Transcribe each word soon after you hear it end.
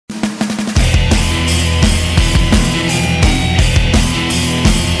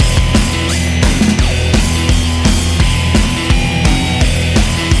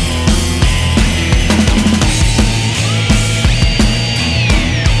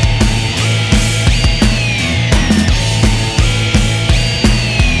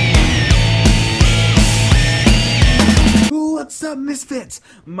fits.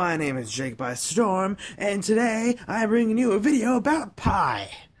 My name is Jakebystorm, and today I'm bringing you a video about pie.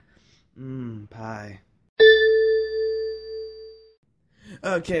 Pie.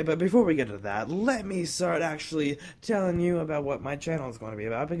 Okay, but before we get to that, let me start actually telling you about what my channel is going to be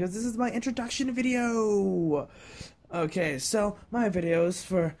about, because this is my introduction video! Okay, so my videos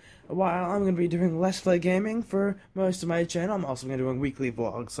for a while, I'm going to be doing Let's Play Gaming for most of my channel. I'm also going to be doing weekly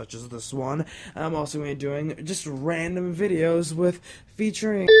vlogs such as this one. I'm also going to be doing just random videos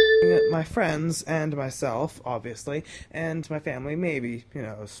featuring my friends and myself, obviously, and my family, maybe, you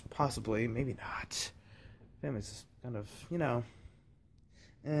know, possibly, maybe not. Family's kind of, you know,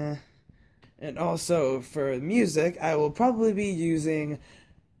 And also, for music, I will probably be using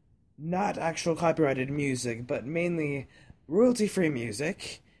not actual copyrighted music, but mainly royalty-free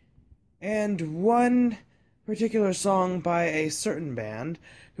music, and one particular song by a certain band,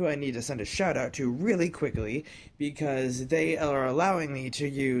 who I need to send a shout-out to really quickly, because they are allowing me to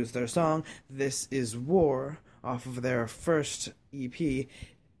use their song, This Is War, off of their first EP,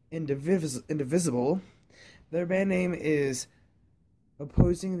 Indivisible. Their band name is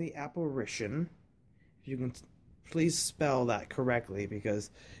Opposing the Apparition. If you can please spell that correctly, because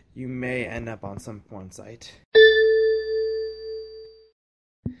you may end up on some porn site.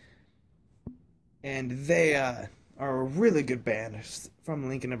 And they are a really good band from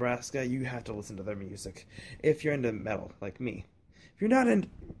Lincoln, Nebraska. You have to listen to their music if you're into metal, like me. If you're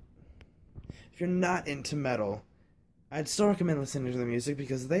not into metal, I'd still recommend listening to their music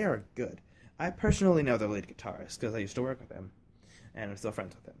because they are good. I personally know their lead guitarist because I used to work with him, and I'm still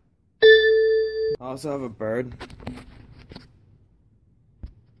friends with him. I also have a bird.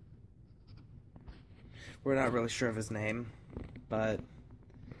 We're not really sure of his name, but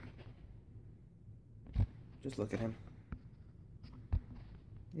just look at him.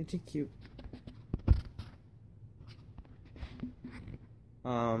 Isn't he cute?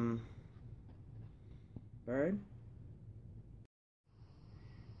 Bird?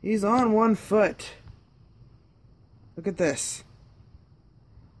 He's on one foot. Look at this.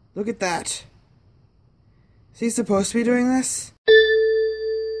 Look at that. Is he supposed to be doing this?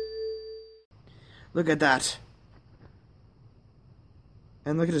 Look at that.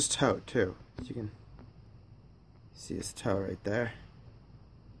 And look at his toe, too. You can see his toe right there.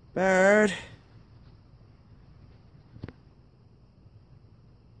 Bird!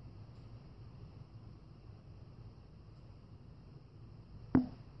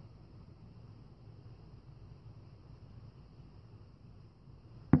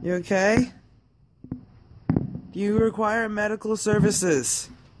 You okay? Do you require medical services?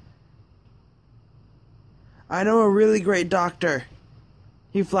 I know a really great doctor.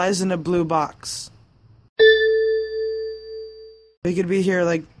 He flies in a blue box. He could be here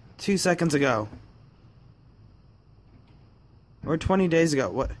like 2 seconds ago. Or 20 days ago.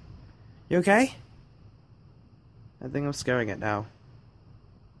 What? You okay? I think I'm scaring it now.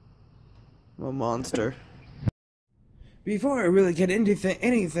 I'm a monster. Before I really get into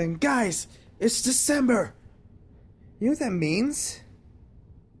anything, guys, it's December. You know what that means?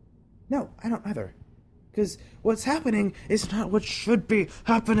 No, I don't either. Because what's happening is not what should be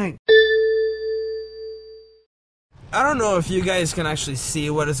happening. I don't know if you guys can actually see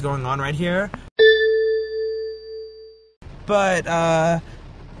what is going on right here. But,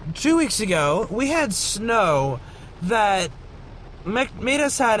 2 weeks ago, we had snow that made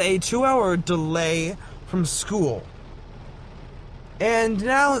us had a 2-hour delay from school. And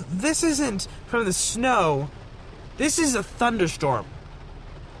now, this isn't from the snow, this is a thunderstorm.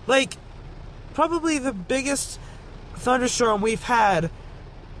 Like, probably the biggest thunderstorm we've had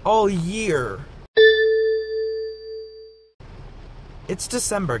all year. It's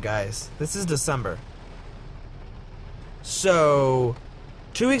December, guys. This is December. So,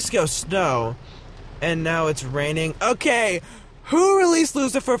 2 weeks ago, snow, and now it's raining. Okay, who released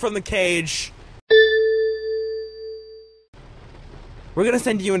Lucifer from the cage? We're gonna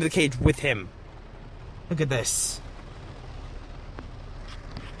send you into the cage with him. Look at this.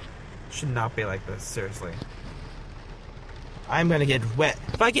 Should not be like this, seriously. I'm gonna get wet.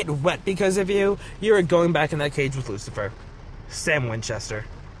 If I get wet because of you, you're going back in that cage with Lucifer. Sam Winchester.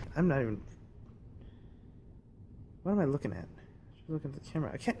 I'm not even... What am I looking at? I'm looking at the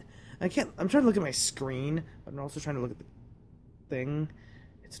camera. I can't, I'm trying to look at my screen, but I'm also trying to look at the thing.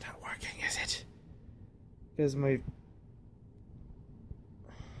 It's not working, is it? Because my...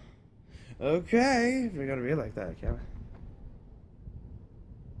 Okay, if you're gonna be like that, Kevin.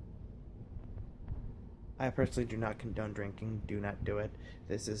 I personally do not condone drinking. Do not do it.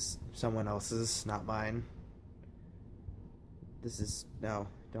 This is someone else's, not mine. This is... No.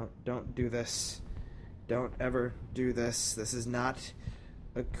 Don't do this. Don't ever do this. This is not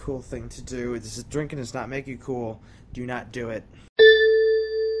a cool thing to do. Drinking does not make you cool. Do not do it.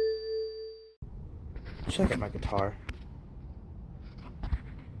 Check out my guitar.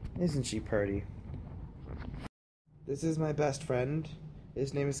 Isn't she pretty? This is my best friend.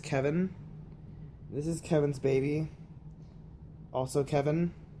 His name is Kevin. This is Kevin's baby. Also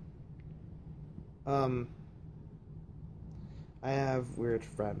Kevin. I have weird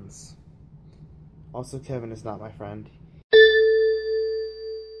friends. Also, Kevin is not my friend.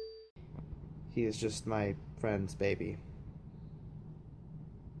 He is just my friend's baby.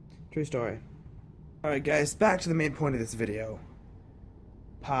 True story. Alright guys, back to the main point of this video.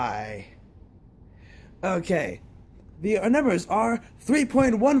 Pi. Okay. Our numbers are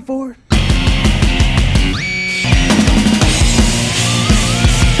 3.14